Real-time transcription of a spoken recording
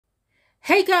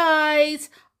Hey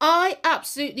guys, I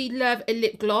absolutely love a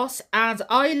lip gloss and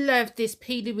I love this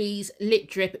Plouise lip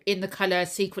drip in the colour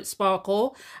Secret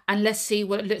Sparkle, and let's see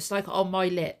what it looks like on my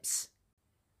lips.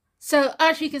 So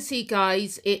as you can see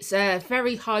guys, it's a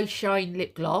very high shine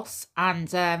lip gloss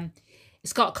and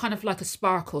it's got kind of like a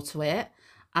sparkle to it,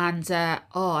 and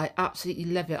oh, I absolutely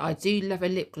love it. I do love a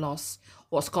lip gloss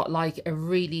what's got like a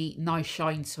really nice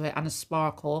shine to it and a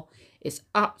sparkle. It's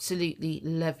absolutely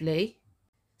lovely.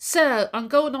 So I'm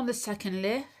going on the second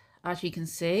lip, as you can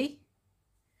see.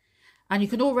 And you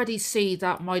can already see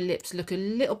that my lips look a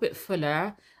little bit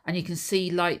fuller. And you can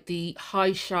see like the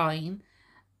high shine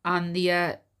and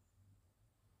the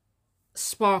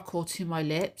sparkle to my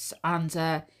lips. And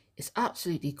it's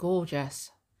absolutely gorgeous.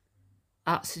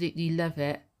 Absolutely love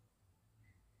it.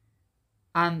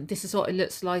 And this is what it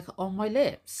looks like on my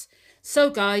lips.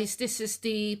 So guys, this is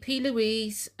the P.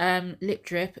 Louise lip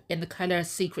drip in the colour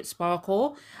Secret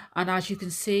Sparkle, and as you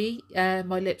can see,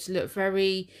 my lips look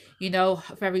very,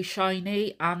 very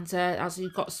shiny, and as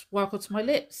you've got sparkle to my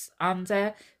lips, and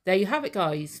there you have it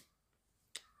guys.